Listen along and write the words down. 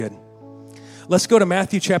Let's go to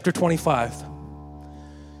Matthew chapter 25.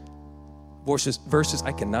 Verses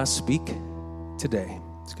I cannot speak today.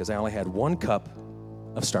 It's because I only had 1 cup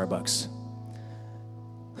of Starbucks.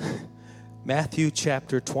 Matthew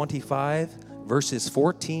chapter 25, verses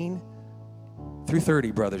 14 through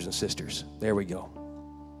 30, brothers and sisters. There we go.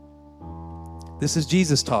 This is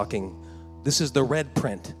Jesus talking. This is the red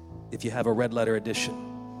print, if you have a red letter edition.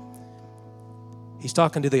 He's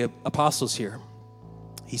talking to the apostles here.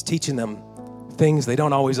 He's teaching them things they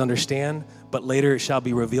don't always understand, but later it shall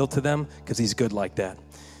be revealed to them because he's good like that.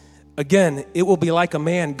 Again, it will be like a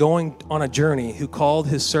man going on a journey who called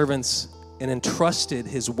his servants and entrusted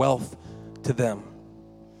his wealth to them.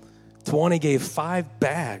 To one he gave 5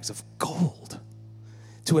 bags of gold,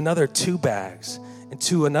 to another 2 bags, and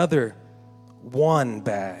to another 1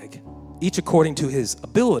 bag, each according to his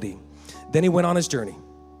ability. Then he went on his journey.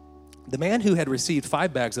 The man who had received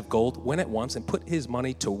 5 bags of gold went at once and put his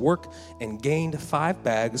money to work and gained 5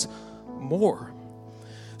 bags more.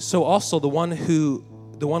 So also the one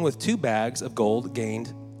with 2 bags of gold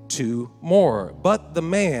gained 2 more. But the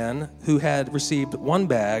man who had received 1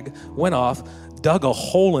 bag went off, dug a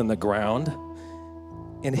hole in the ground,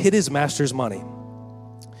 and hid his master's money.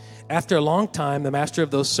 After a long time, the master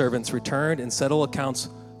of those servants returned and settled accounts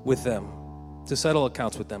with them.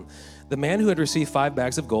 The man who had received 5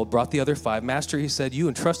 bags of gold brought the other 5. Master, he said, you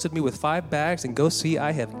entrusted me with 5 bags, and go see,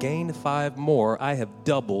 I have gained 5 more. I have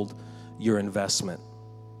doubled your investment.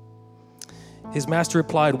 His master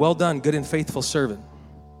replied, well done, good and faithful servant.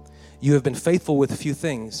 You have been faithful with a few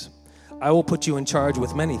things. I will put you in charge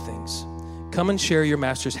with many things. Come and share your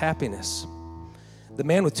master's happiness. The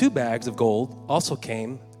man with 2 bags of gold also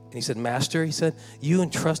came, and he said, Master, he said, you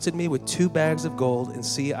entrusted me with 2 bags of gold, and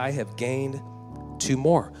see, I have gained 2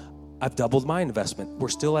 more. I've doubled my investment. We're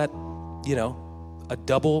still at,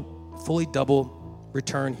 a fully double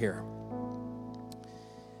return here.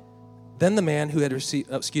 Then the man who had received,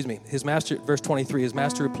 his master, verse 23, his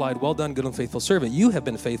master replied, well done, good and faithful servant. You have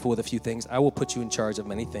been faithful with a few things. I will put you in charge of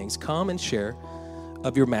many things. Come and share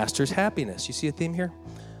of your master's happiness. You see a theme here?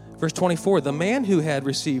 Verse 24, the man who had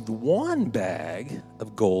received 1 bag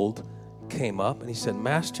of gold came up and he said,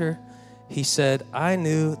 Master, he said, I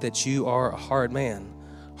knew that you are a hard man,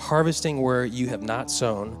 harvesting where you have not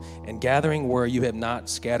sown and gathering where you have not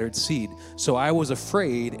scattered seed. So I was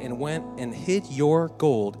afraid and went and hid your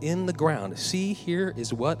gold in the ground. See, here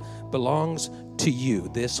is what belongs to you,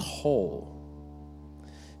 this whole.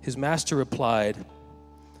 His master replied,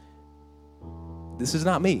 this is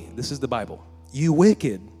not me, this is the Bible. You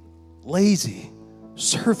wicked, lazy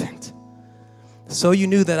servant. So you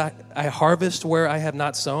knew that I harvest where I have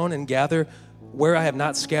not sown and gather where I have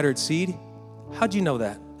not scattered seed? How'd you know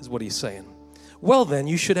that, is what he's saying. Well, then,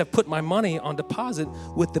 you should have put my money on deposit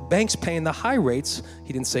with the banks paying the high rates.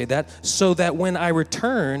 He didn't say that. So that when I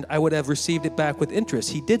returned, I would have received it back with interest.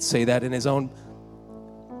 He did say that in his own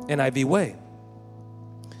NIV way.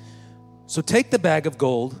 So take the bag of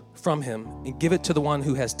gold from him and give it to the one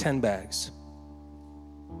who has 10 bags.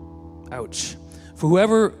 Ouch. For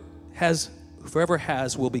whoever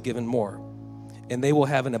has will be given more, and they will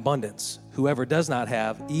have an abundance. Whoever does not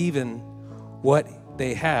have, even what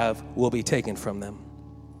they have will be taken from them.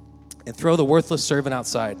 And throw the worthless servant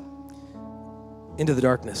outside into the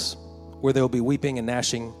darkness, where there will be weeping and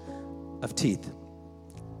gnashing of teeth.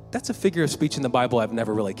 That's a figure of speech in the Bible I've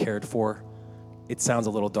never really cared for. It sounds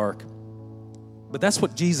a little dark. But that's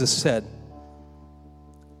what Jesus said.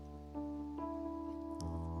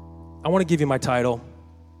 I want to give you my title.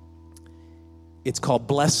 It's called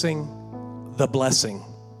Blessing the Blessing.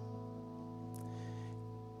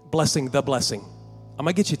 Blessing the Blessing. I'm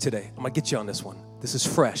going to get you today. I'm going to get you on this one. This is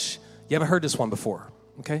fresh. You haven't heard this one before,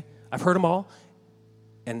 okay? I've heard them all,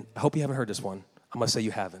 and I hope you haven't heard this one. I'm going to say you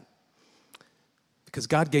haven't. Because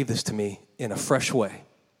God gave this to me in a fresh way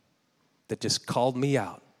that just called me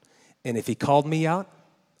out. And if he called me out,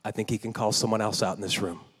 I think he can call someone else out in this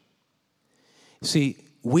room. See,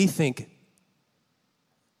 we think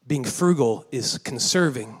being frugal is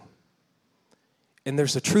conserving, and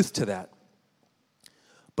there's a truth to that.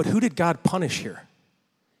 But who did God punish here?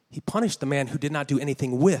 He punished the man who did not do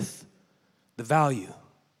anything with the value.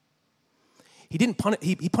 He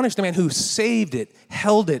punished the man who saved it,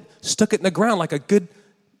 held it, stuck it in the ground like a good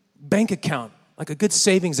bank account, like a good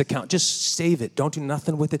savings account. Just save it. Don't do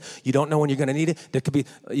nothing with it. You don't know when you're going to need it.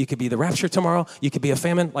 You could be the rapture tomorrow. You could be a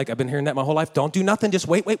famine. Like I've been hearing that my whole life. Don't do nothing. Just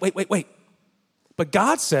wait. But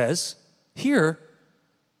God says here,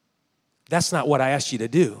 that's not what I asked you to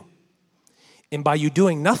do. And by you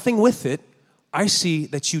doing nothing with it, I see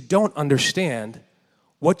that you don't understand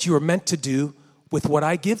what you are meant to do with what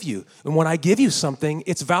I give you. And when I give you something,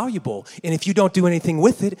 it's valuable. And if you don't do anything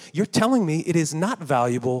with it, you're telling me it is not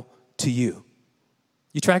valuable to you.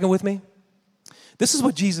 You tracking with me? This is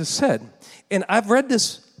what Jesus said. And I've read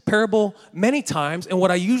this parable many times, and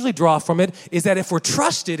what I usually draw from it is that if we're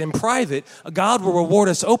trusted in private, God will reward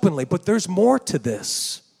us openly. But there's more to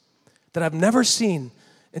this that I've never seen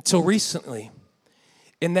until recently.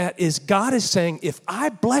 And that is, God is saying, if I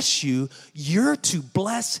bless you, you're to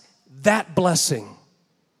bless that blessing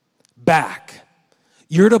back.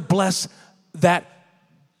 You're to bless that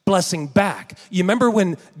blessing back. You remember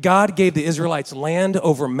when God gave the Israelites land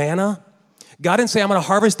over manna? God didn't say, I'm going to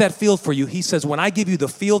harvest that field for you. He says, when I give you the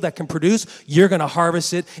field that can produce, you're going to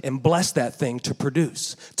harvest it and bless that thing to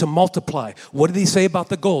produce, to multiply. What did he say about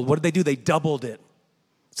the gold? What did they do? They doubled it.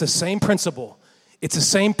 It's the same principle. It's the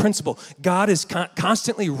same principle. God is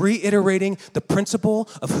constantly reiterating the principle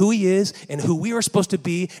of who he is and who we are supposed to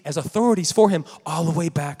be as authorities for him all the way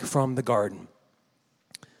back from the garden.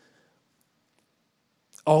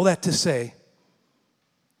 All that to say,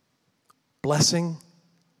 blessing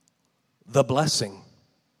the blessing.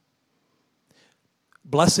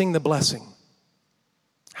 Blessing the blessing.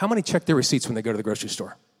 How many check their receipts when they go to the grocery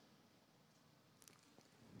store?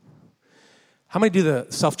 How many do the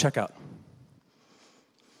self-checkout?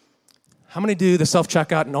 How many do the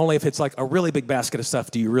self-checkout and only if it's like a really big basket of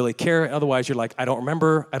stuff do you really care? Otherwise, you're like, I don't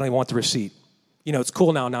remember. I don't even want the receipt. You know, it's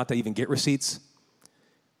cool now not to even get receipts.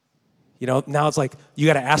 You know, now it's like you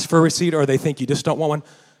got to ask for a receipt or they think you just don't want one.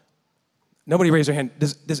 Nobody raise their hand.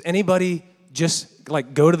 Does anybody just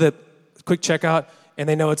like go to the quick checkout and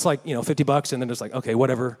they know it's like, you know, $50 and then it's like, okay,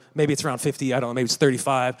 whatever. Maybe it's around 50. I don't know. Maybe it's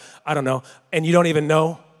 35. I don't know. And you don't even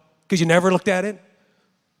know because you never looked at it?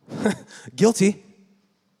 Guilty.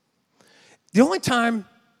 The only time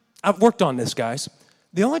I've worked on this, guys,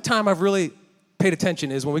 the only time I've really paid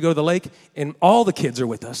attention is when we go to the lake and all the kids are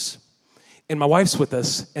with us and my wife's with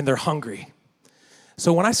us and they're hungry.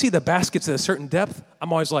 So when I see the baskets at a certain depth,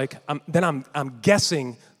 I'm always like, I'm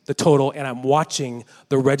guessing the total and I'm watching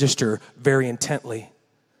the register very intently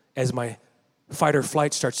as my fight or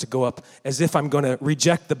flight starts to go up as if I'm going to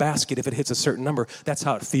reject the basket if it hits a certain number. That's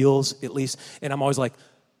how it feels, at least. And I'm always like,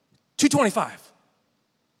 225.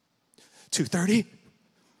 230?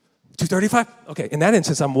 235? Okay, in that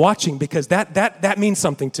instance, I'm watching because that means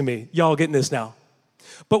something to me. Y'all getting this now.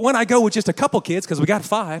 But when I go with just a couple kids, because we got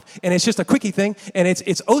 5, and it's just a quickie thing, and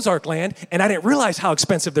it's Ozark land, and I didn't realize how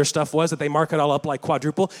expensive their stuff was, that they mark it all up like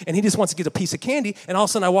quadruple, and he just wants to get a piece of candy, and all of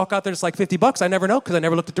a sudden I walk out there, it's like $50. I never know because I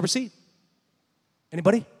never looked at the receipt.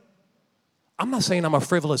 Anybody? I'm not saying I'm a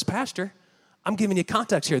frivolous pastor. I'm giving you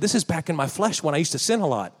context here. This is back in my flesh when I used to sin a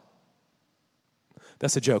lot.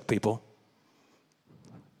 That's a joke, people.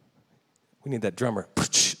 We need that drummer.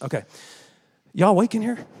 Okay. Y'all awake in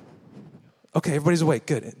here? Okay, everybody's awake.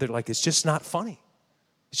 Good. They're like, it's just not funny.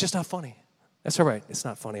 It's just not funny. That's all right. It's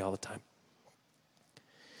not funny all the time.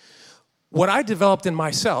 What I developed in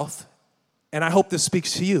myself, and I hope this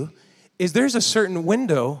speaks to you, is there's a certain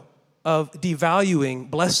window of devaluing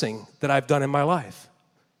blessing that I've done in my life.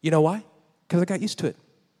 You know why? Because I got used to it.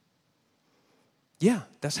 Yeah,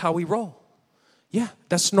 that's how we roll. Yeah,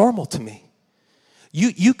 that's normal to me.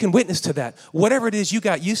 You can witness to that. Whatever it is you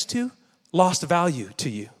got used to lost value to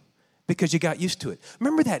you because you got used to it.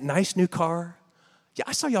 Remember that nice new car? Yeah,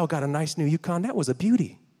 I saw y'all got a nice new Yukon. That was a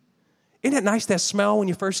beauty. Isn't it nice, that smell when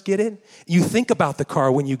you first get it? You think about the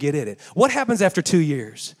car when you get in it. What happens after 2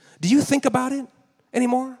 years? Do you think about it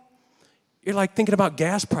anymore? You're like thinking about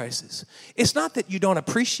gas prices. It's not that you don't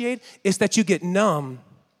appreciate, it's that you get numb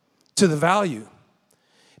to the value.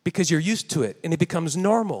 Because you're used to it and it becomes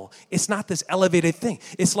normal. It's not this elevated thing.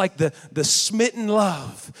 It's like the smitten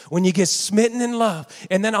love. When you get smitten in love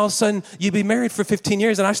and then all of a sudden you be married for 15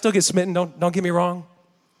 years and I still get smitten, don't get me wrong.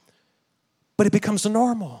 But it becomes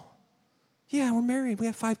normal. Yeah, we're married. We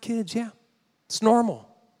have 5 kids. Yeah, it's normal.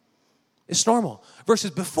 It's normal. Versus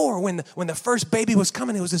before when the first baby was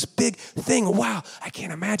coming, it was this big thing. Wow, I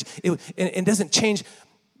can't imagine. It doesn't change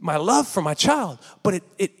my love for my child, but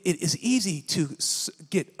it is easy to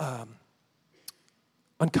get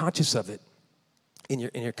unconscious of it in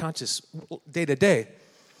your conscious day to day.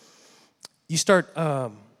 You start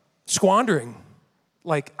squandering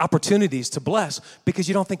like opportunities to bless because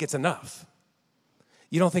you don't think it's enough.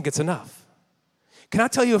 You don't think it's enough. Can I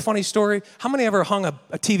tell you a funny story? How many ever hung a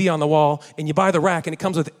TV on the wall and you buy the rack and it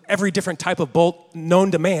comes with every different type of bolt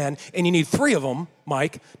known to man and you need 3 of them,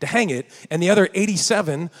 Mike, to hang it, and the other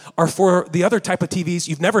 87 are for the other type of TVs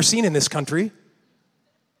you've never seen in this country?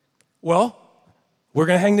 Well, we're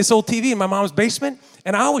going to hang this old TV in my mom's basement,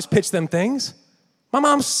 and I always pitch them things. My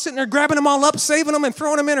mom's sitting there grabbing them all up, saving them, and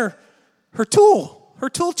throwing them in her her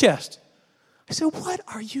tool chest. I said, what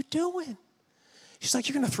are you doing? She's like,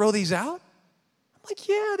 you're going to throw these out? I'm like,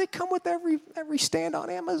 yeah, they come with every stand on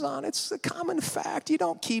Amazon. It's a common fact. You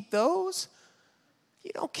don't keep those.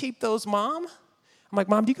 You don't keep those, Mom. I'm like,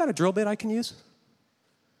 Mom, do you got a drill bit I can use?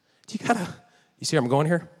 You see where I'm going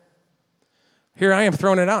here? Here I am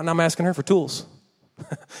throwing it out, and I'm asking her for tools.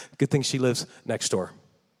 Good thing she lives next door.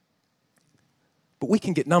 But we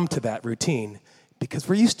can get numb to that routine because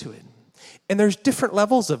we're used to it. And there's different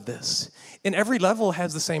levels of this. And every level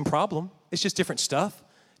has the same problem. It's just different stuff,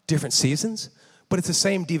 different seasons, but it's the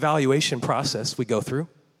same devaluation process we go through.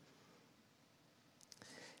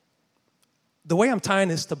 The way I'm tying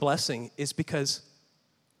this to blessing is because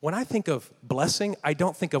when I think of blessing, I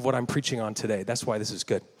don't think of what I'm preaching on today. That's why this is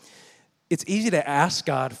good. It's easy to ask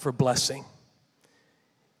God for blessing.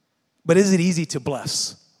 But is it easy to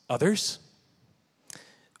bless others?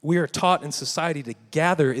 We are taught in society to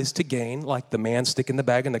gather is to gain, like the man sticking the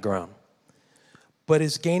bag in the ground. But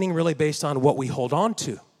is gaining really based on what we hold on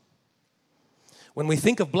to? When we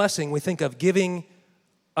think of blessing, we think of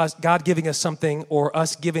God giving us something or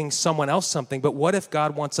us giving someone else something. But what if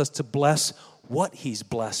God wants us to bless what he's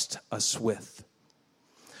blessed us with?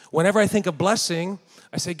 Whenever I think of blessing,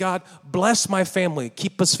 I say, God, bless my family.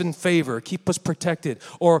 Keep us in favor. Keep us protected.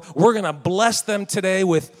 Or we're going to bless them today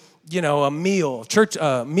with, a meal,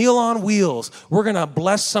 meal on wheels. We're going to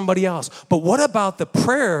bless somebody else. But what about the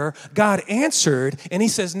prayer God answered? And he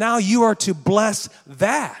says, now you are to bless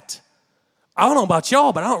that. I don't know about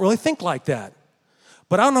y'all, but I don't really think like that.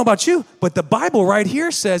 But I don't know about you, but the Bible right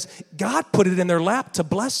here says God put it in their lap to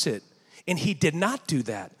bless it. And he did not do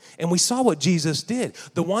that. And we saw what Jesus did.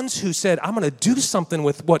 The ones who said, I'm going to do something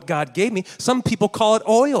with what God gave me. Some people call it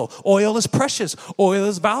oil. Oil is precious. Oil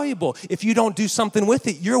is valuable. If you don't do something with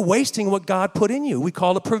it, you're wasting what God put in you. We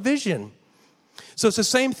call it provision. So it's the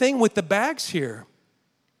same thing with the bags here.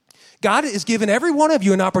 God is giving every one of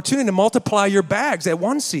you an opportunity to multiply your bags at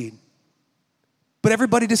one seed. But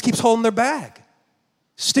everybody just keeps holding their bag.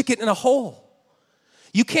 Stick it in a hole.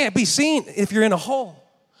 You can't be seen if you're in a hole.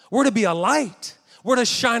 We're to be a light. We're to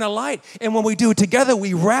shine a light. And when we do it together,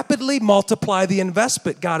 we rapidly multiply the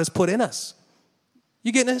investment God has put in us.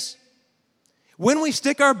 You getting this? When we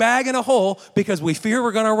stick our bag in a hole because we fear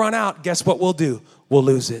we're going to run out, guess what we'll do? We'll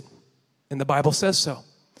lose it. And the Bible says so.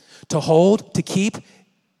 To hold, to keep,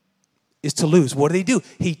 is to lose. What did he do?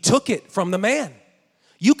 He took it from the man.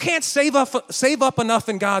 You can't save up enough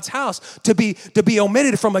in God's house to be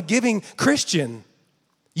omitted from a giving Christian.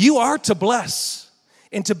 You are to bless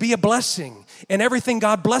and to be a blessing. And everything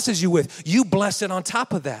God blesses you with, you bless it on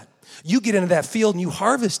top of that. You get into that field and you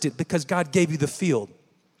harvest it because God gave you the field.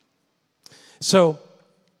 So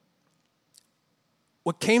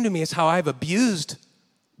what came to me is how I've abused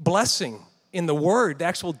blessing in the word, the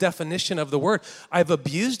actual definition of the word. I've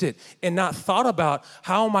abused it and not thought about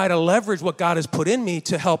how am I to leverage what God has put in me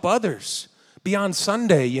to help others beyond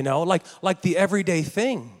Sunday, like the everyday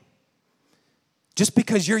thing. Just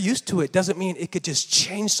because you're used to it doesn't mean it could just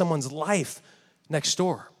change someone's life next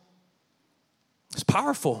door. It's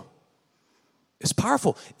powerful. It's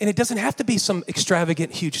powerful. And it doesn't have to be some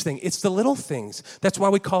extravagant, huge thing. It's the little things. That's why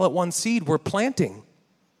we call it one seed. We're planting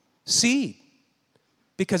seed.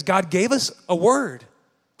 Because God gave us a word.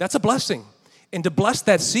 That's a blessing. And to bless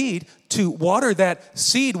that seed, to water that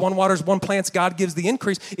seed, one waters, one plants, God gives the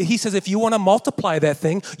increase. He says if you want to multiply that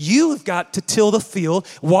thing, you've got to till the field,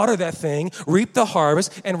 water that thing, reap the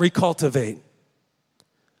harvest, and recultivate.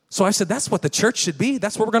 So I said, that's what the church should be.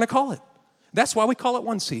 That's what we're going to call it. That's why we call it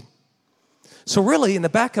one seed. So really, in the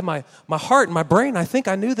back of my heart and my brain, I think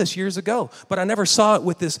I knew this years ago, but I never saw it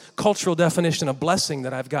with this cultural definition of blessing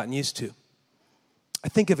that I've gotten used to. I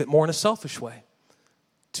think of it more in a selfish way.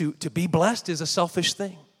 To be blessed is a selfish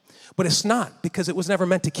thing. But it's not, because it was never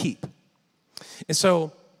meant to keep. And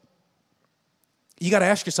so you got to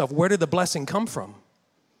ask yourself, where did the blessing come from?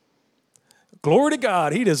 Glory to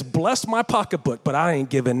God, he just blessed my pocketbook, but I ain't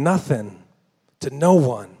giving nothing to no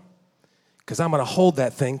one because I'm going to hold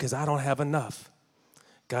that thing because I don't have enough.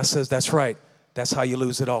 God says, that's right. That's how you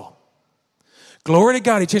lose it all. Glory to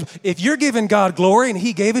God. If you're giving God glory and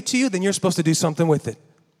he gave it to you, then you're supposed to do something with it.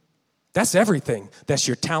 That's everything. That's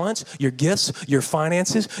your talents, your gifts, your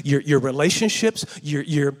finances, your relationships,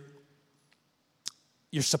 your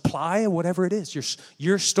supply, or whatever it is.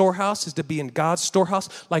 Your storehouse is to be in God's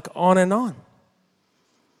storehouse, like on and on.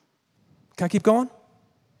 Can I keep going?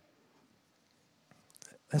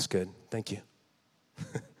 That's good. Thank you.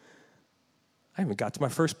 I haven't got to my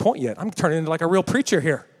first point yet. I'm turning into like a real preacher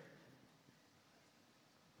here.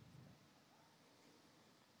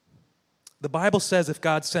 The Bible says if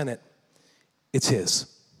God sent it, it's his.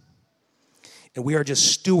 And we are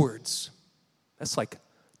just stewards. That's like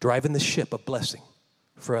driving the ship of blessing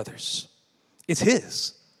for others. It's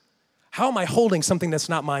his. How am I holding something that's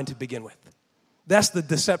not mine to begin with? That's the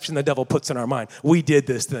deception the devil puts in our mind. We did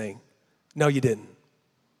this thing. No, you didn't.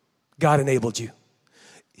 God enabled you.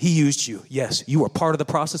 He used you. Yes, you were part of the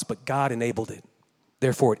process, but God enabled it.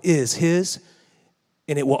 Therefore, it is his,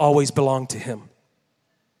 and it will always belong to him.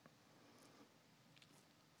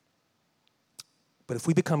 But if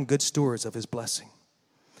we become good stewards of his blessing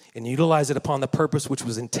and utilize it upon the purpose which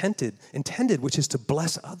was intended, which is to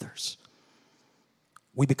bless others,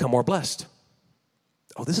 we become more blessed.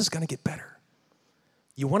 Oh, this is going to get better.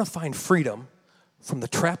 You want to find freedom from the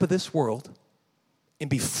trap of this world and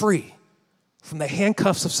be free from the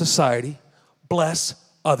handcuffs of society. Bless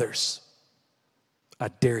others. I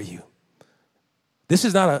dare you. This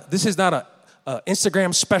is not a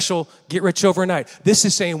Instagram special, get rich overnight. This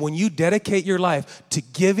is saying when you dedicate your life to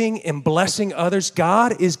giving and blessing others,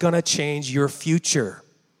 God is going to change your future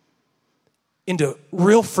into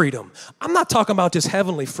real freedom. I'm not talking about just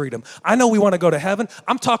heavenly freedom. I know we want to go to heaven.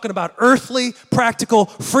 I'm talking about earthly, practical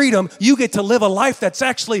freedom. You get to live a life that's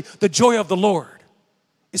actually the joy of the Lord.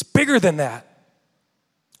 It's bigger than that.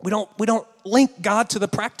 We don't link God to the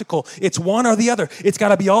practical. It's one or the other. It's got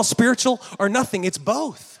to be all spiritual or nothing. It's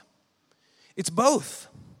both. It's both.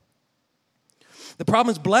 The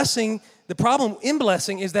problem in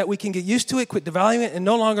blessing is that we can get used to it, quit devaluing it, and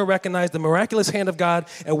no longer recognize the miraculous hand of God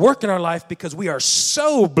at work in our life because we are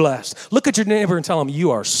so blessed. Look at your neighbor and tell them,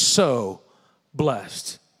 you are so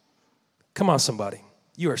blessed. Come on, somebody.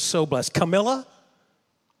 You are so blessed. Camilla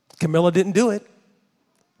didn't do it.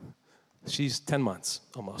 She's 10 months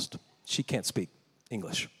almost. She can't speak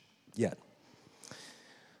English yet.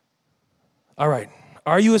 All right.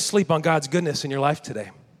 Are you asleep on God's goodness in your life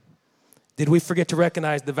today? Did we forget to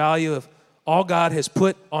recognize the value of all God has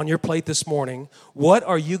put on your plate this morning? What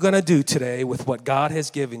are you going to do today with what God has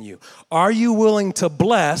given you? Are you willing to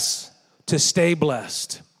bless to stay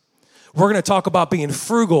blessed? We're going to talk about being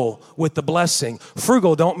frugal with the blessing.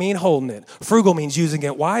 Frugal don't mean holding it. Frugal means using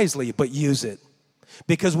it wisely, but use it.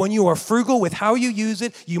 Because when you are frugal with how you use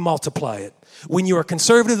it, you multiply it. When you are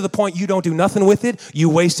conservative to the point you don't do nothing with it, you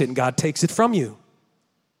waste it and God takes it from you.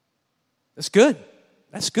 That's good.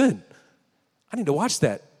 That's good. I need to watch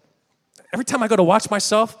that. Every time I go to watch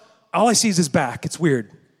myself, all I see is his back. It's weird.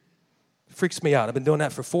 It freaks me out. I've been doing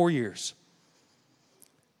that for 4 years.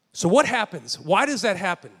 So what happens? Why does that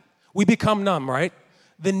happen? We become numb, right?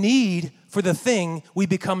 The need for the thing, we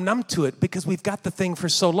become numb to it because we've got the thing for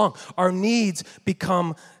so long. Our needs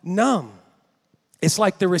become numb. It's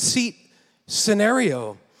like the receipt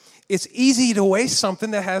scenario. It's easy to waste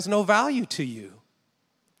something that has no value to you.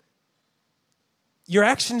 Your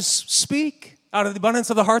actions speak. Out of the abundance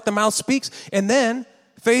of the heart, the mouth speaks. And then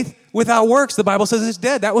faith without works, the Bible says, is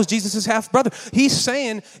dead. That was Jesus' half-brother. He's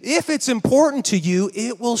saying, if it's important to you,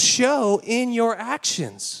 it will show in your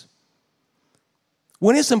actions.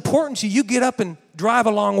 When it's important to you, you get up and drive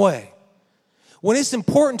a long way. When it's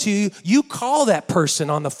important to you, you call that person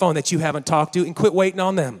on the phone that you haven't talked to and quit waiting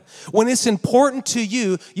on them. When it's important to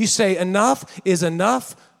you, you say, enough is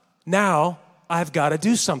enough. Now I've got to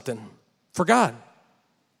do something for God.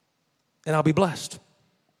 And I'll be blessed.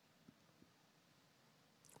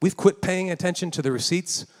 We've quit paying attention to the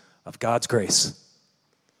receipts of God's grace.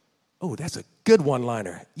 Oh, that's a good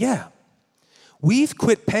one-liner. Yeah. We've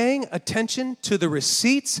quit paying attention to the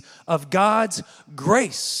receipts of God's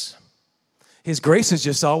grace. His grace is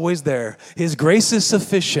just always there. His grace is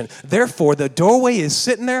sufficient. Therefore, the doorway is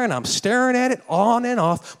sitting there and I'm staring at it on and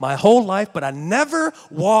off my whole life, but I never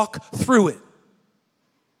walk through it.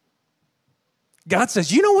 God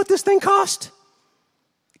says, you know what this thing cost?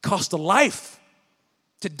 It cost a life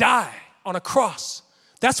to die on a cross.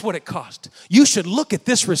 That's what it cost. You should look at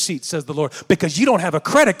this receipt, says the Lord, because you don't have a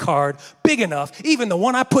credit card big enough. Even the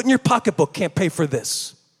one I put in your pocketbook can't pay for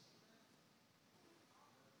this.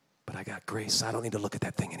 But I got grace. I don't need to look at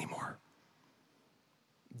that thing anymore.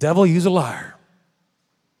 Devil, you's a liar.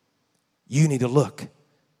 You need to look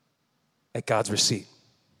at God's receipt.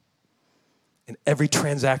 In every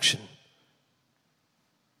transaction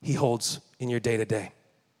he holds in your day-to-day.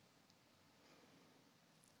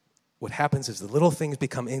 What happens is the little things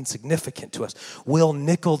become insignificant to us. We'll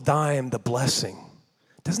nickel dime the blessing.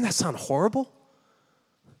 Doesn't that sound horrible?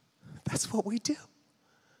 That's what we do.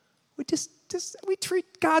 We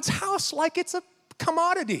treat God's house like it's a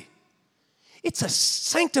commodity. It's a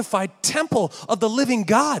sanctified temple of the living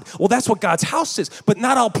God. Well, that's what God's house is, but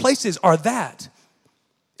not all places are that.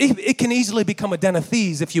 It can easily become a den of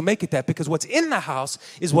thieves if you make it that, because what's in the house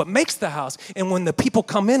is what makes the house. And when the people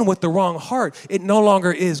come in with the wrong heart, it no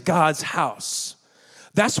longer is God's house.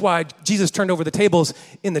 That's why Jesus turned over the tables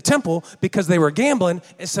in the temple, because they were gambling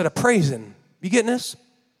instead of praising. You getting this?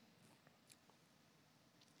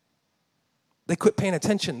 They quit paying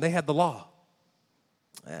attention. They had the law.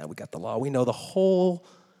 We got the law. We know the whole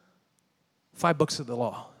 5 books of the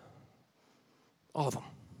law. All of them.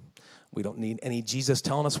 We don't need any Jesus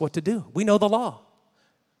telling us what to do. We know the law.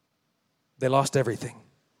 They lost everything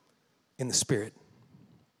in the spirit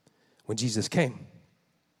when Jesus came.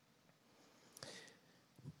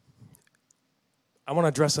 I want to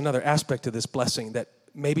address another aspect of this blessing that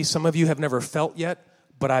maybe some of you have never felt yet,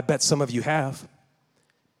 but I bet some of you have,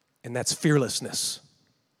 and that's fearlessness.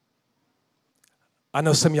 I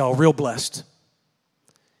know some of y'all are real blessed.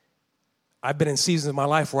 I've been in seasons of my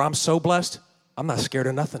life where I'm so blessed, I'm not scared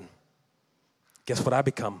of nothing. Guess what I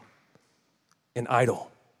become? An idol.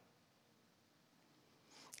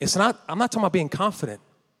 I'm not talking about being confident,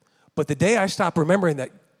 but the day I stop remembering that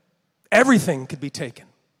everything could be taken,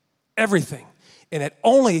 everything, and that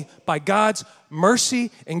only by God's mercy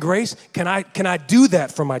and grace can I do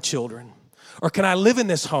that for my children. Or can I live in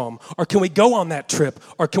this home? Or can we go on that trip?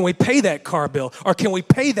 Or can we pay that car bill? Or can we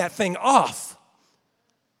pay that thing off?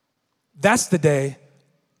 That's the day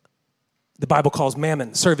the Bible calls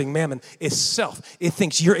mammon, serving mammon, is self. It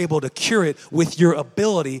thinks you're able to cure it with your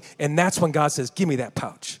ability, and that's when God says, give me that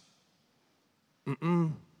pouch.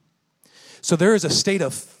 So there is a state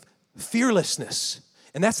of fearlessness,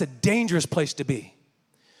 and that's a dangerous place to be.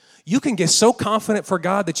 You can get so confident for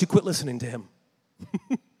God that you quit listening to him.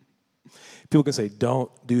 People can say, don't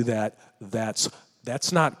do that.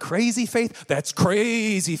 That's not crazy faith. That's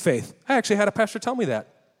crazy faith. I actually had a pastor tell me that.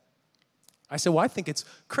 I said, well, I think it's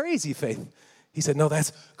crazy faith. He said, no,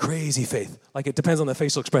 that's crazy faith. Like, it depends on the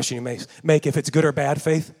facial expression you make, if it's good or bad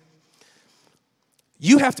faith.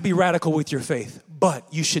 You have to be radical with your faith, but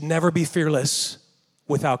you should never be fearless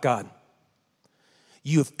without God.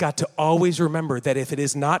 You've got to always remember that if it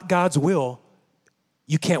is not God's will,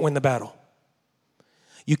 you can't win the battle.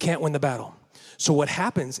 You can't win the battle. So what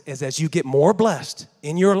happens is, as you get more blessed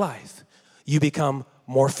in your life, you become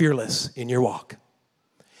more fearless in your walk.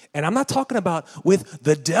 And I'm not talking about with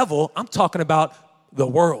the devil, I'm talking about the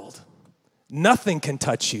world. Nothing can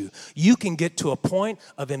touch you. You can get to a point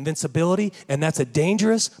of invincibility, and that's a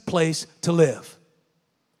dangerous place to live.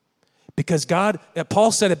 Because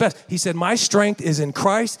Paul said it best. He said, my strength is in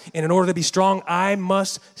Christ, and in order to be strong, I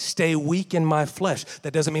must stay weak in my flesh.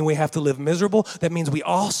 That doesn't mean we have to live miserable. That means we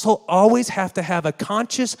also always have to have a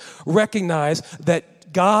conscious recognize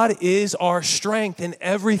that God is our strength in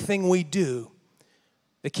everything we do.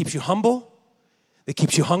 That keeps you humble, that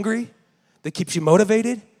keeps you hungry, that keeps you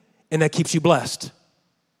motivated, and that keeps you blessed.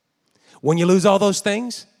 When you lose all those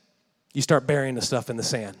things, you start burying the stuff in the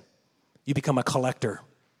sand. You become a collector.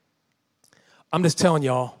 I'm just telling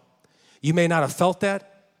y'all, you may not have felt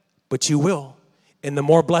that, but you will. And the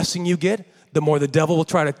more blessing you get, the more the devil will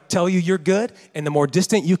try to tell you you're good, and the more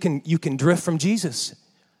distant you can drift from Jesus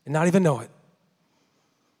and not even know it.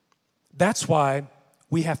 That's why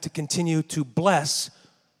we have to continue to bless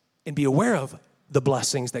and be aware of the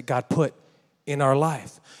blessings that God put in our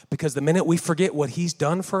life. Because the minute we forget what he's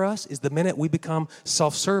done for us is the minute we become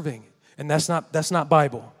self-serving. And that's not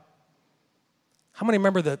Bible. How many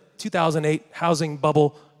remember the 2008 housing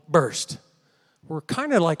bubble burst? We're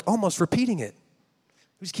kind of like almost repeating it.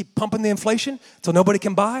 We just keep pumping the inflation until nobody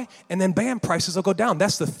can buy, and then bam, prices will go down.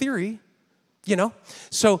 That's the theory, you know?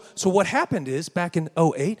 So what happened is, back in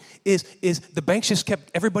 2008, is the banks just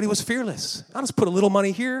everybody was fearless. I'll just put a little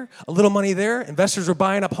money here, a little money there. Investors were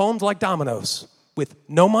buying up homes like dominoes with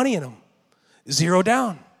no money in them, zero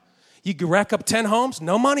down. You could rack up 10 homes,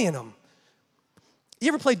 no money in them. You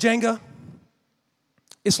ever play Jenga?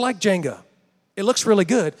 It's like Jenga. It looks really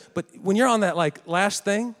good, but when you're on that like last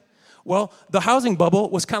thing, well, the housing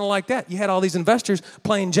bubble was kind of like that. You had all these investors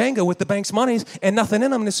playing Jenga with the bank's monies and nothing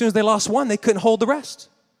in them, and as soon as they lost one, they couldn't hold the rest.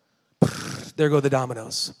 There go the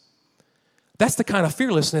dominoes. That's the kind of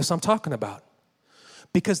fearlessness I'm talking about.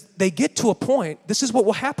 Because they get to a point, this is what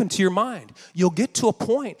will happen to your mind. You'll get to a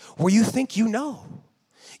point where you think you know.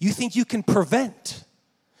 You think you can prevent.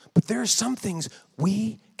 But there are some things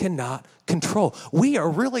we cannot control. We are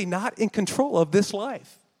really not in control of this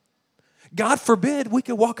life. God forbid we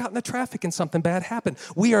could walk out in the traffic and something bad happen.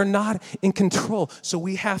 We are not in control. So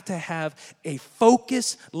we have to have a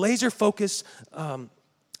focus, laser focus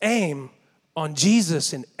aim on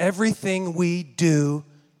Jesus in everything we do,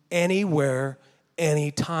 anywhere,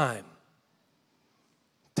 anytime.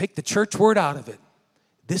 Take the church word out of it.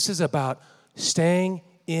 This is about staying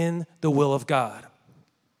in the will of God.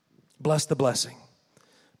 Bless the blessing.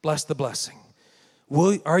 Bless the blessing.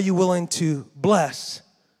 Are you willing to bless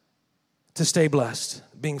to stay blessed,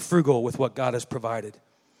 being frugal with what God has provided?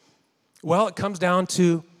 Well, it comes down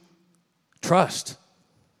to trust.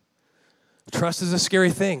 Trust is a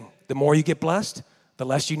scary thing. The more you get blessed, the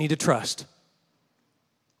less you need to trust.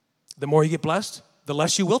 The more you get blessed, the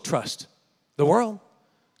less you will trust the world,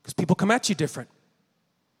 because people come at you different.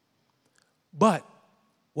 But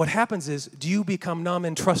what happens is, do you become numb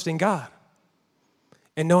in trusting God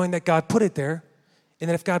and knowing that God put it there, and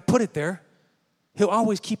that if God put it there, He'll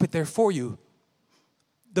always keep it there for you?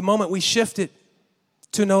 The moment we shift it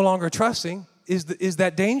to no longer trusting is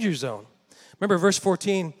that danger zone. Remember verse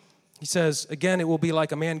 14, he says, again, it will be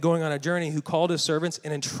like a man going on a journey who called his servants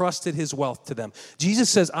and entrusted his wealth to them. Jesus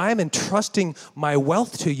says, I am entrusting my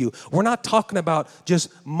wealth to you. We're not talking about just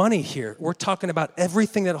money here. We're talking about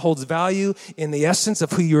everything that holds value in the essence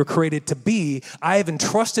of who you were created to be. I have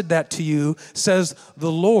entrusted that to you, says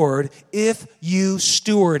the Lord, if you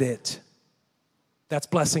steward it. That's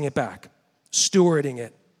blessing it back. Stewarding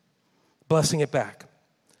it. Blessing it back.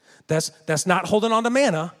 That's not holding on to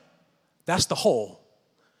manna. That's the whole.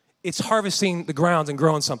 It's harvesting the grounds and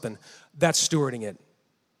growing something. That's stewarding it.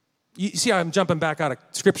 You see how I'm jumping back out of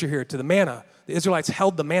scripture here to the manna. The Israelites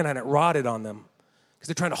held the manna and it rotted on them because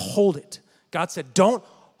they're trying to hold it. God said, don't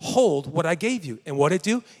hold what I gave you. And what did it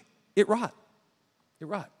do? It rot. It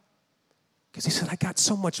rot. Because he said, I got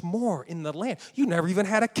so much more in the land. You never even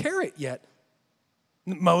had a carrot yet.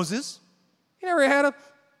 Moses, you never had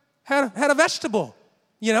a vegetable.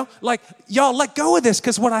 You know, like, y'all let go of this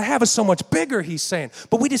because what I have is so much bigger, he's saying.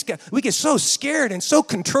 But we get so scared and so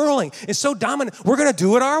controlling and so dominant. We're going to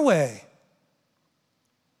do it our way.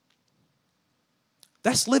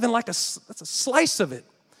 That's living that's a slice of it.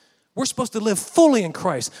 We're supposed to live fully in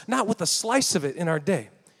Christ, not with a slice of it in our day.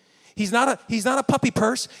 He's not a puppy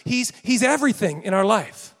purse. He's everything in our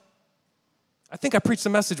life. I think I preached a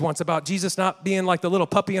message once about Jesus not being like the little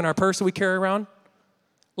puppy in our purse that we carry around.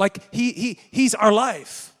 Like he's our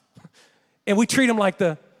life. And we treat him like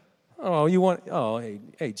hey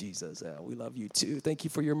Jesus, we love you too. Thank you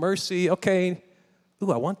for your mercy. Okay.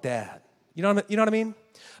 Ooh, I want that. You know what I mean?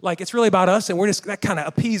 Like it's really about us, and that kind of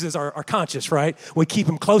appeases our conscience, right? We keep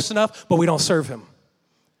him close enough, but we don't serve him.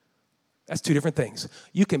 That's two different things.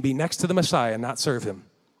 You can be next to the Messiah and not serve him.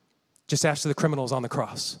 Just ask the criminals on the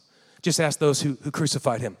cross. Just ask those who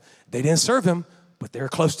crucified him. They didn't serve him, but they were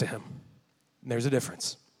close to him. And there's a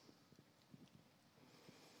difference.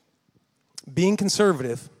 Being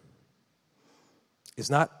conservative is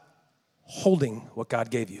not holding what God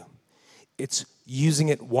gave you. It's using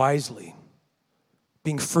it wisely.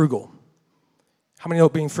 Being frugal. How many know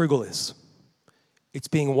what being frugal is? It's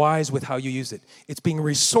being wise with how you use it. It's being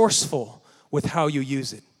resourceful with how you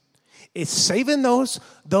use it. It's saving those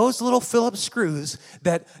little Phillips screws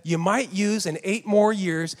that you might use in 8 more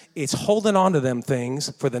years. It's holding on to them things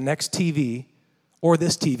for the next TV or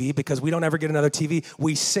this TV, because we don't ever get another TV.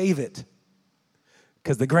 We save it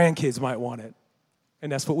because the grandkids might want it.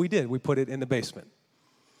 And that's what we did. We put it in the basement.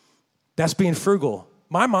 That's being frugal.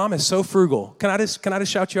 My mom is so frugal. Can I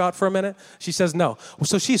just shout you out for a minute? She says no. Well,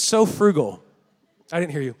 so she's so frugal. I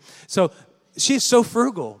didn't hear you. So she's so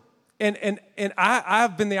frugal. And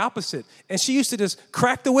I've been the opposite. And she used to just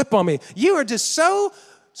crack the whip on me. You are just so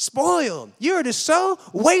spoiled. You are just so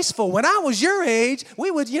wasteful. When I was your age, we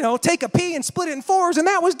would, take a pea and split it in 4s, and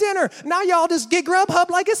that was dinner. Now y'all just get Grubhub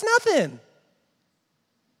like it's nothing.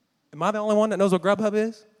 Am I the only one that knows what Grubhub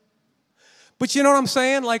is? But you know what I'm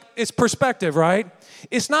saying? Like, it's perspective, right?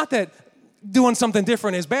 It's not that doing something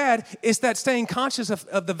different is bad. It's that staying conscious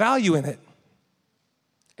of the value in it.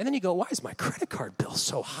 And then you go, why is my credit card bill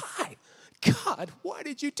so high? God, why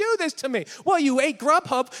did you do this to me? Well, you ate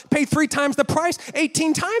Grubhub, paid 3 times the price,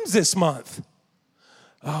 18 times this month.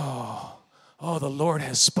 Oh, the Lord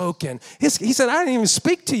has spoken. He said, I didn't even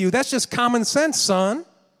speak to you. That's just common sense, son.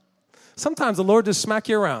 Sometimes the Lord just smack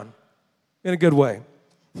you around in a good way.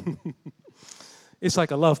 It's like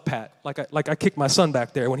a love pat. Like I kicked my son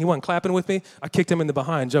back there. When he wasn't clapping with me, I kicked him in the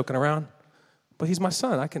behind, joking around. But he's my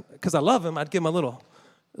son. Because I love him, I'd give him a little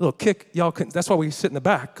kick. Y'all can, that's why we sit in the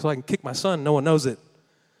back, so I can kick my son. No one knows it,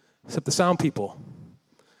 except the sound people.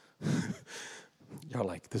 Y'all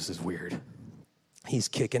like, this is weird. He's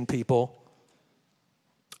kicking people.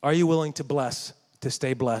 Are you willing to bless, to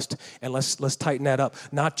stay blessed? And let's tighten that up.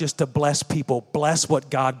 Not just to bless people, bless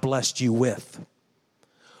what God blessed you with.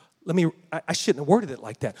 I shouldn't have worded it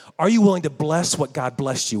like that. Are you willing to bless what God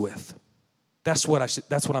blessed you with? That's what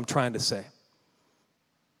I'm trying to say.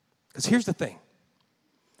 Because here's the thing.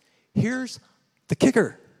 Here's the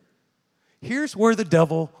kicker. Here's where the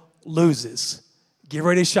devil loses. Get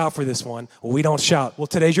ready to shout for this one. Well, we don't shout. Well,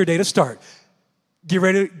 today's your day to start. Get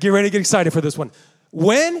ready to get excited for this one.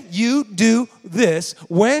 When you do this,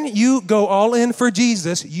 when you go all in for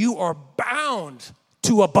Jesus, you are bound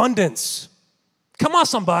to abundance. Come on,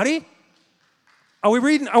 somebody. Are we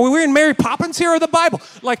reading Mary Poppins here or the Bible?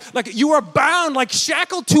 Like you are bound, like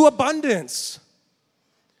shackled to abundance.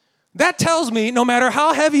 That tells me no matter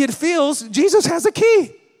how heavy it feels, Jesus has a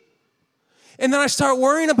key. And then I start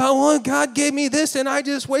worrying about, well, God gave me this and I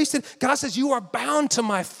just wasted. God says, you are bound to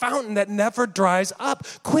my fountain that never dries up.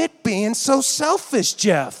 Quit being so selfish,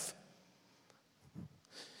 Jeff.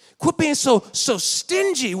 Quit being so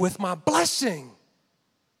stingy with my blessing.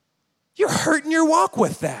 You're hurting your walk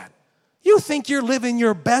with that. You think you're living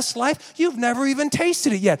your best life. You've never even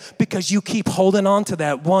tasted it yet because you keep holding on to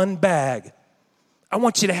that one bag. I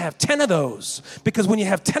want you to have 10 of those because when you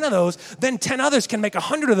have 10 of those, then 10 others can make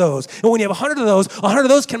 100 of those. And when you have 100 of those, 100 of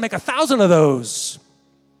those can make 1,000 of those.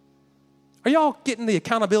 Are y'all getting the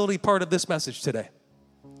accountability part of this message today?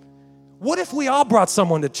 What if we all brought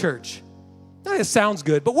someone to church? Now, it sounds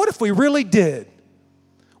good, but what if we really did?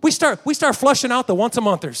 We start flushing out the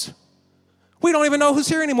once-a-monthers. We don't even know who's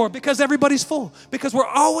here anymore because everybody's full. Because we're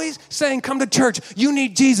always saying, come to church. You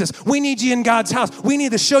need Jesus. We need you in God's house. We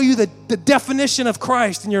need to show you the definition of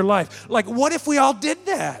Christ in your life. Like, what if we all did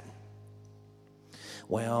that?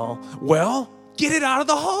 Well, get it out of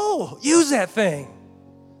the hole. Use that thing.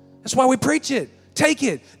 That's why we preach it. Take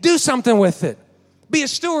it. Do something with it. Be a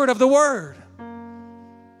steward of the word.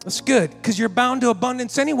 That's good because you're bound to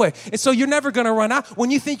abundance anyway. And so you're never going to run out. When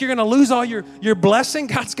you think you're going to lose all your blessing,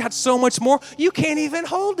 God's got so much more. You can't even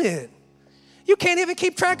hold it. You can't even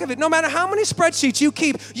keep track of it. No matter how many spreadsheets you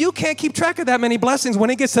keep, you can't keep track of that many blessings. When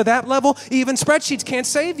it gets to that level, even spreadsheets can't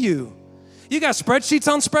save you. You got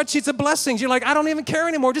spreadsheets on spreadsheets of blessings. You're like, I don't even care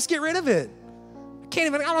anymore. Just get rid of it. I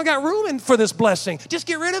don't got room for this blessing. Just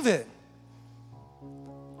get rid of it.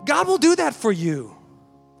 God will do that for you.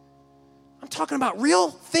 I'm talking about real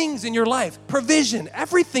things in your life, provision,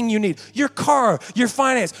 everything you need, your car, your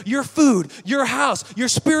finance, your food, your house, your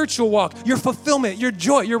spiritual walk, your fulfillment, your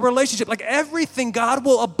joy, your relationship, like everything God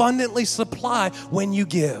will abundantly supply when you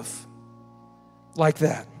give like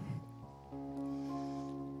that.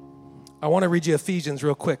 I want to read you Ephesians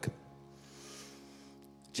real quick.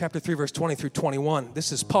 Chapter 3, verse 20 through 21.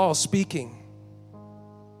 This is Paul speaking.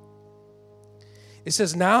 It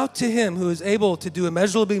says, now to him who is able to do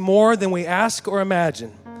immeasurably more than we ask or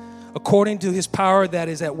imagine, according to his power that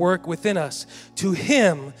is at work within us. To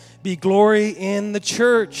him be glory in the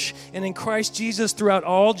church and in Christ Jesus throughout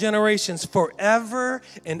all generations, forever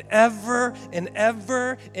and ever and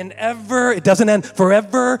ever and ever. It doesn't end.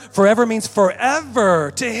 Forever. Forever means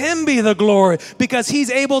forever. To him be the glory, because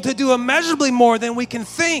he's able to do immeasurably more than we can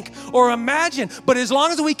think or imagine. But as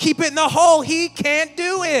long as we keep it in the hole, he can't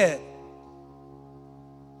do it.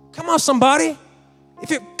 Come on, somebody.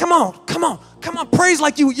 Come on, praise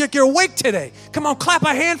like you're awake today. Come on, clap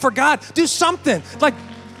a hand for God. Do something. Like,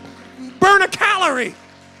 burn a calorie.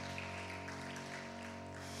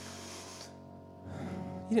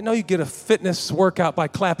 You didn't know you get a fitness workout by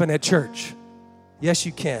clapping at church. Yes,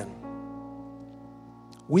 you can.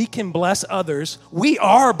 We can bless others. We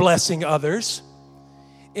are blessing others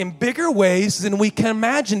in bigger ways than we can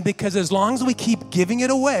imagine, because as long as we keep giving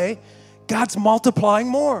it away, God's multiplying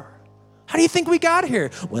more. How do you think we got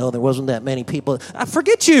here? Well, there wasn't that many people.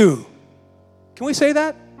 Forget you. Can we say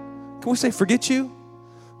that? Can we say forget you?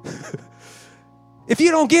 If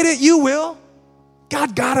you don't get it, you will.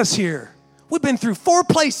 God got us here. We've been through 4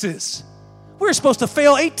 places. We were supposed to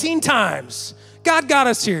fail 18 times. God got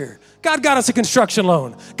us here. God got us a construction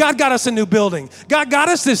loan. God got us a new building. God got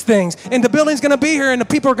us these things. And the building's going to be here and the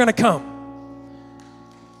people are going to come.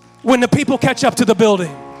 When the people catch up to the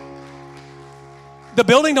building. The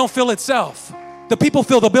building don't fill itself. The people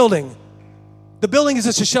fill the building. The building is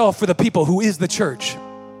just a show for the people who is the church.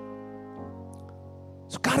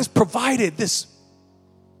 So God has provided this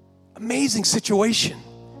amazing situation.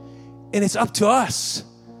 And it's up to us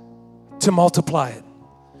to multiply it.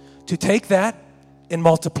 To take that and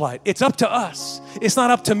multiply it. It's up to us. It's not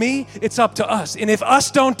up to me. It's up to us. And if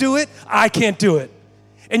us don't do it, I can't do it.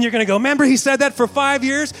 And you're going to go, remember he said that for 5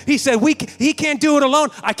 years? He said, he can't do it alone.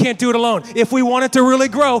 I can't do it alone. If we want it to really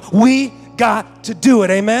grow, we got to do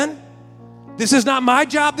it. Amen? This is not my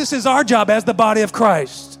job. This is our job as the body of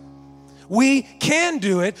Christ. We can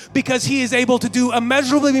do it because he is able to do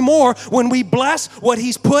immeasurably more when we bless what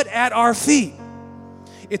he's put at our feet.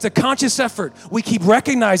 It's a conscious effort. We keep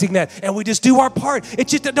recognizing that, and we just do our part. It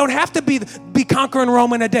just don't have to be conquering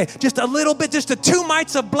Rome in a day. Just a little bit, just the 2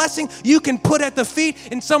 mites of blessing you can put at the feet,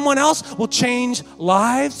 and someone else will change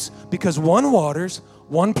lives because one waters,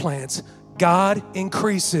 one plants, God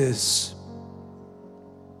increases.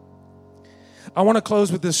 I want to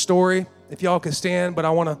close with this story. If y'all can stand, but I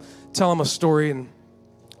want to tell them a story, and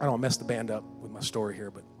I don't mess the band up with my story here,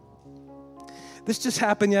 but this just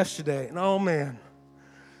happened yesterday, and oh man,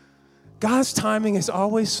 God's timing is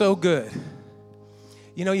always so good.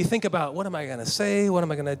 You know, you think about, what am I going to say? What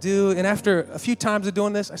am I going to do? And after a few times of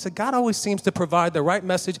doing this, I said, God always seems to provide the right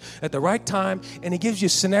message at the right time, and he gives you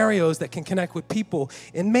scenarios that can connect with people.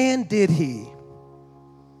 And man, did he.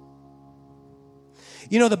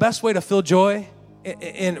 You know, the best way to feel joy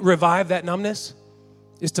and revive that numbness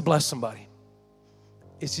is to bless somebody.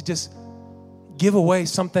 Is to just give away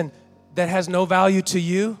something that has no value to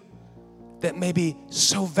you that may be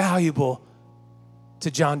so valuable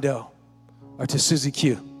to John Doe or to Susie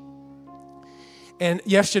Q. And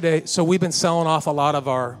yesterday, so we've been selling off a lot of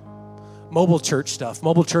our mobile church stuff.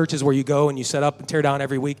 Mobile church is where you go and you set up and tear down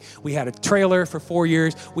every week. We had a trailer for 4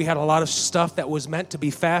 years. We had a lot of stuff that was meant to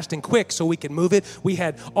be fast and quick so we could move it. We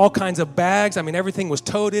had all kinds of bags. I mean, everything was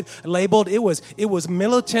toted, labeled. It was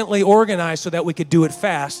militantly organized so that we could do it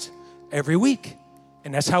fast every week.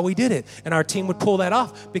 And that's how we did it. And our team would pull that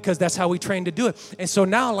off because that's how we trained to do it. And so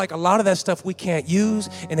now, like, a lot of that stuff we can't use,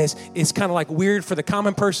 and it's kind of like weird for the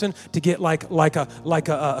common person to get like a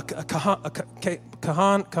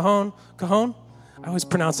cajon. I always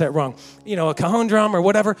pronounce that wrong. You know, a cajon drum or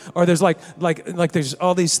whatever. Or there's like there's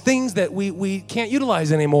all these things that we can't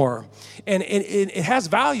utilize anymore. And it has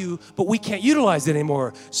value, but we can't utilize it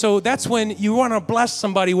anymore. So that's when you want to bless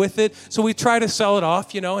somebody with it. So we try to sell it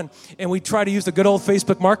off, you know, and we try to use the good old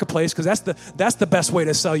Facebook Marketplace because that's the best way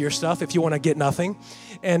to sell your stuff if you want to get nothing.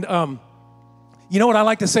 And you know what I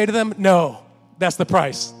like to say to them? No, that's the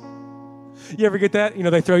price. You ever get that? You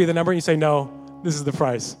know, they throw you the number and you say, no, this is the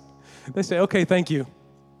price. They say, okay, thank you.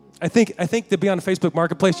 I think to be on Facebook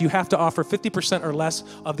Marketplace, you have to offer 50% or less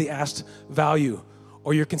of the asked value,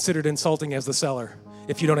 or you're considered insulting as the seller.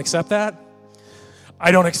 If you don't accept that, I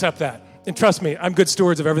don't accept that. And trust me, I'm good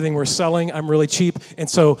stewards of everything we're selling. I'm really cheap. And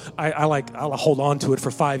so I'll hold on to it for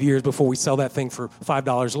 5 years before we sell that thing for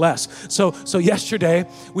 $5 less. So yesterday,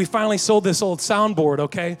 we finally sold this old soundboard,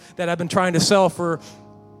 okay, that I've been trying to sell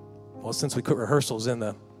since we quit rehearsals in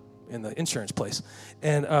the insurance place.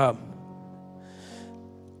 And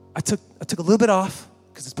I took a little bit off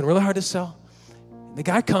because it's been really hard to sell. The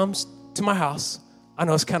guy comes to my house. I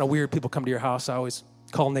know it's kind of weird. People come to your house. I always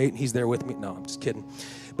call Nate and he's there with me. No, I'm just kidding.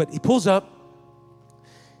 But he pulls up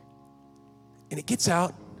and he gets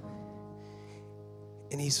out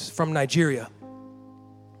and he's from Nigeria.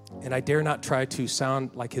 And I dare not try to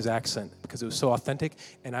sound like his accent because it was so authentic,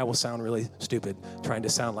 and I will sound really stupid trying to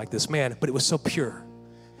sound like this man, but it was so pure.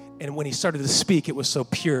 And when he started to speak, it was so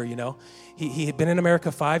pure, you know. He had been in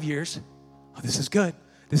America 5 years. Oh, this is good.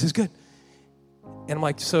 This is good. And I'm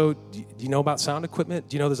like, so do you know about sound equipment?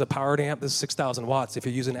 Do you know there's a powered amp? This is 6,000 watts. If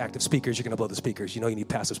you're using active speakers, you're going to blow the speakers. You know you need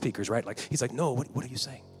passive speakers, right? Like, he's like, no, what are you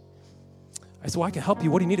saying? I said, well, I can help you.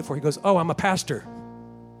 What do you need it for? He goes, oh, I'm a pastor.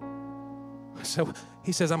 So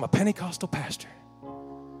he says, I'm a Pentecostal pastor.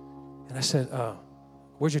 And I said,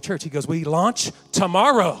 where's your church? He goes, we launch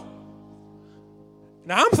tomorrow.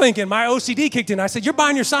 Now I'm thinking my OCD kicked in. I said, you're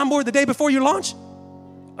buying your soundboard the day before you launch?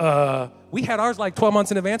 We had ours like 12 months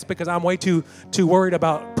in advance because I'm way too worried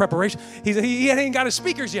about preparation. He ain't got his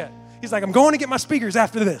speakers yet. He's like, I'm going to get my speakers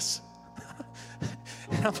after this.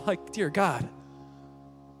 And I'm like, dear God.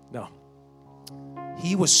 No.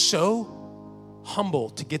 He was so humble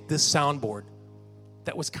to get this soundboard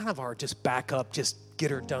that was kind of our just backup, just get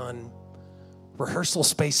her done rehearsal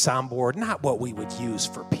space soundboard, not what we would use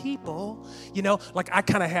for people. You know, like I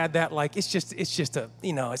kind of had that, like, I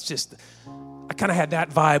kind of had that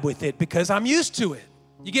vibe with it because I'm used to it.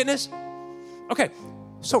 You getting this? Okay.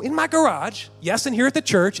 So in my garage, yes, and here at the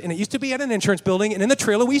church, and it used to be at an insurance building, and in the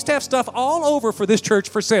trailer, we used to have stuff all over for this church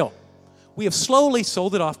for sale. We have slowly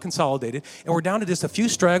sold it off, consolidated, and we're down to just a few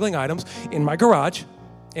straggling items in my garage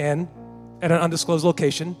and at an undisclosed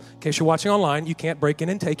location. In case you're watching online, you can't break in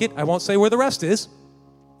and take it. I won't say where the rest is.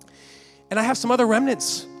 And I have some other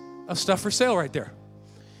remnants of stuff for sale right there.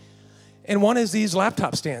 And one is these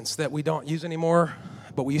laptop stands that we don't use anymore,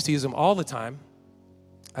 but we used to use them all the time.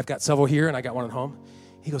 I've got several here, and I got one at home.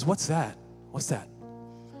 He goes, what's that? What's that?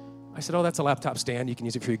 I said, oh, that's a laptop stand. You can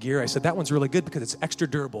use it for your gear. I said, that one's really good because it's extra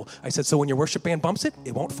durable. I said, so when your worship band bumps it,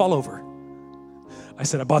 it won't fall over. I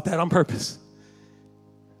said, I bought that on purpose.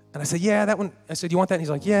 And I said, yeah, that one. I said, you want that? And he's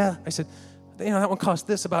like, yeah. I said, that one costs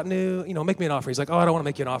this about new, make me an offer. He's like, oh, I don't want to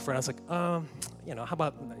make you an offer. And I was like, how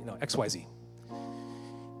about, XYZ?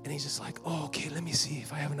 And he's just like, oh, okay, let me see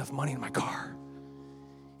if I have enough money in my car.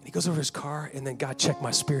 And he goes over his car, and then God checked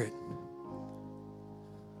my spirit.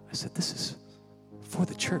 I said, this is for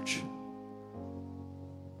the church.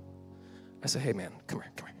 I said, hey, man, come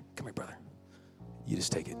here, brother. You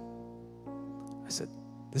just take it. I said,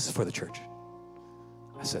 this is for the church.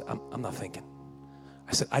 I said, I'm not thinking.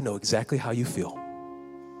 I said, I know exactly how you feel.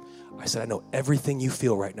 I said, I know everything you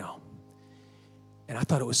feel right now. And I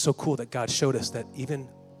thought it was so cool that God showed us that even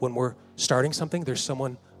when we're starting something, there's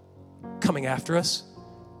someone coming after us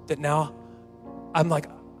that now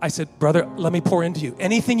I said, brother, let me pour into you.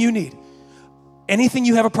 Anything you need, anything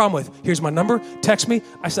you have a problem with, here's my number, text me.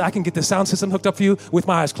 I said, I can get the sound system hooked up for you with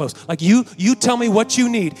my eyes closed. Like you tell me what you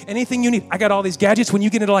need, anything you need. I got all these gadgets. When you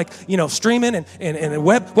get into streaming and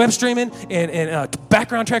web streaming and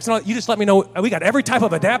background tracks and all, you just let me know. We got every type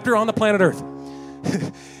of adapter on the planet Earth.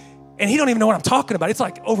 And he don't even know what I'm talking about. It's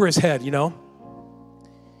like over his head,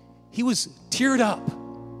 He was teared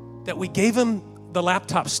up that we gave him the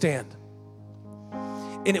laptop stand.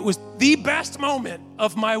 And it was the best moment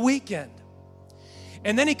of my weekend.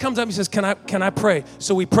 And then he comes up and he says, can I pray?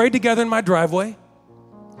 So we prayed together in my driveway.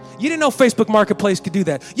 You didn't know Facebook Marketplace could do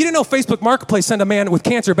that. You didn't know Facebook Marketplace sent a man with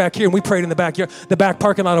cancer back here, and we prayed in the backyard, the back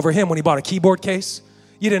parking lot over him when he bought a keyboard case.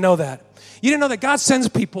 You didn't know that. You didn't know that God sends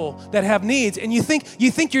people that have needs, and you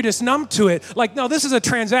think you're just numb to it. Like, no, this is a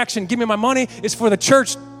transaction. Give me my money. It's for the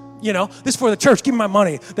church. This is for the church. Give me my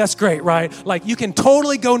money. That's great, right? Like, you can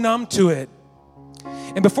totally go numb to it.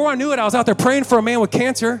 And before I knew it, I was out there praying for a man with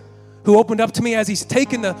cancer who opened up to me as he's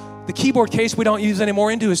taking the keyboard case we don't use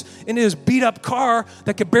anymore into his beat up car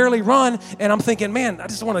that could barely run. And I'm thinking, man, I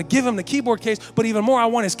just want to give him the keyboard case, but even more, I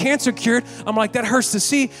want his cancer cured. I'm like, that hurts to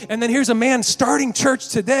see. And then here's a man starting church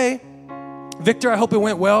today. Victor, I hope it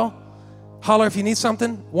went well. Holler if you need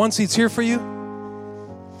something. One Seed's here for you.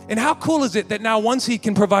 And how cool is it that now One Seed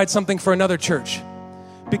can provide something for another church?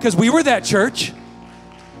 Because we were that church.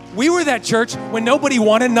 We were that church when nobody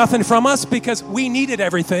wanted nothing from us because we needed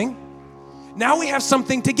everything. Now we have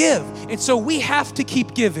something to give. And so we have to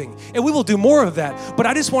keep giving. And we will do more of that. But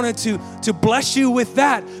I just wanted to bless you with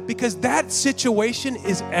that because that situation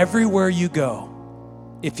is everywhere you go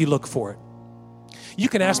if you look for it. You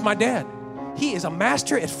can ask my dad. He is a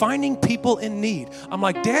master at finding people in need. I'm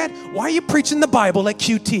like, Dad, why are you preaching the Bible at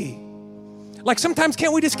QT? Like sometimes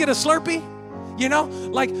can't we just get a Slurpee?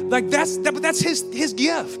 Like that's his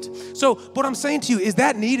gift. So what I'm saying to you is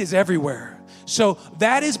that need is everywhere. So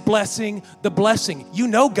that is blessing the blessing.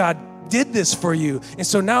 God did this for you. And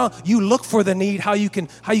so now you look for the need, how you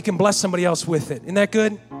can bless somebody else with it. Isn't that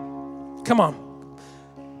good? Come on.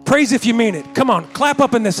 Praise if you mean it. Come on. Clap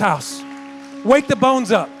up in this house. Wake the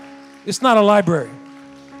bones up. It's not a library.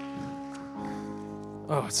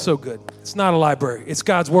 Oh, it's so good. It's not a library. It's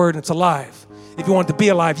God's word and it's alive. If you want it to be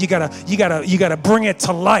alive, you gotta bring it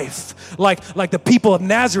to life. Like the people of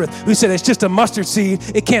Nazareth who said it's just a mustard seed,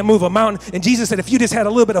 it can't move a mountain. And Jesus said if you just had a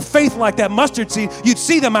little bit of faith like that mustard seed, you'd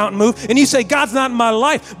see the mountain move. And you say, God's not in my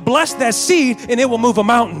life. Bless that seed and it will move a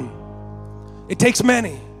mountain. It takes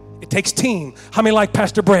many. It takes team. How many like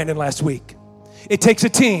Pastor Brandon last week? It takes a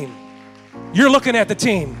team. You're looking at the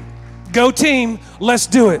team. Go team, let's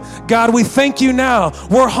do it. God, we thank you now.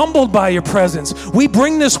 We're humbled by your presence. We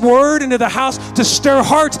bring this word into the house to stir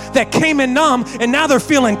hearts that came in numb and now they're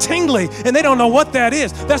feeling tingly and they don't know what that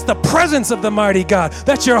is. That's the presence of the mighty God.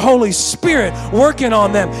 That's your Holy Spirit working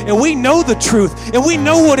on them. And we know the truth and we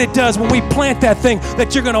know what it does when we plant that thing,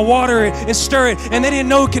 that you're going to water it and stir it. And they didn't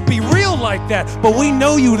know it could be real like that, but we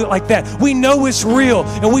know you like that. We know it's real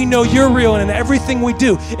and we know you're real in everything we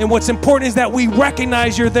do. And what's important is that we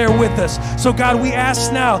recognize you're there with us. So God, we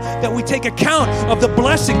ask now that we take account of the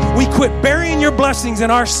blessing. We quit burying your blessings in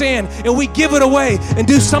our sand and we give it away and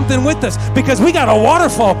do something with us because we got a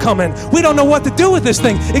waterfall coming. We don't know what to do with this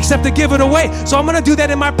thing except to give it away. So I'm going to do that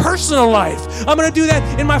in my personal life. I'm going to do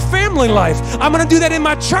that in my family life. I'm going to do that in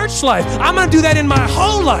my church life. I'm going to do that in my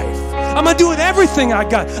whole life. I'm going to do with everything I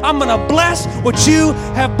got. I'm going to bless what you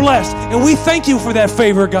have blessed. And we thank you for that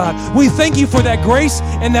favor, God. We thank you for that grace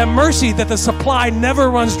and that mercy that the supply never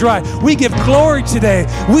runs dry. We give glory today.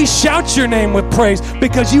 We shout your name with praise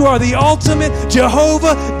because you are the ultimate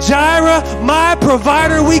Jehovah Jireh, my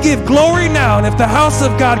provider. We give glory now. And if the house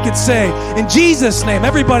of God could say, in Jesus' name,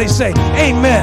 everybody say, amen.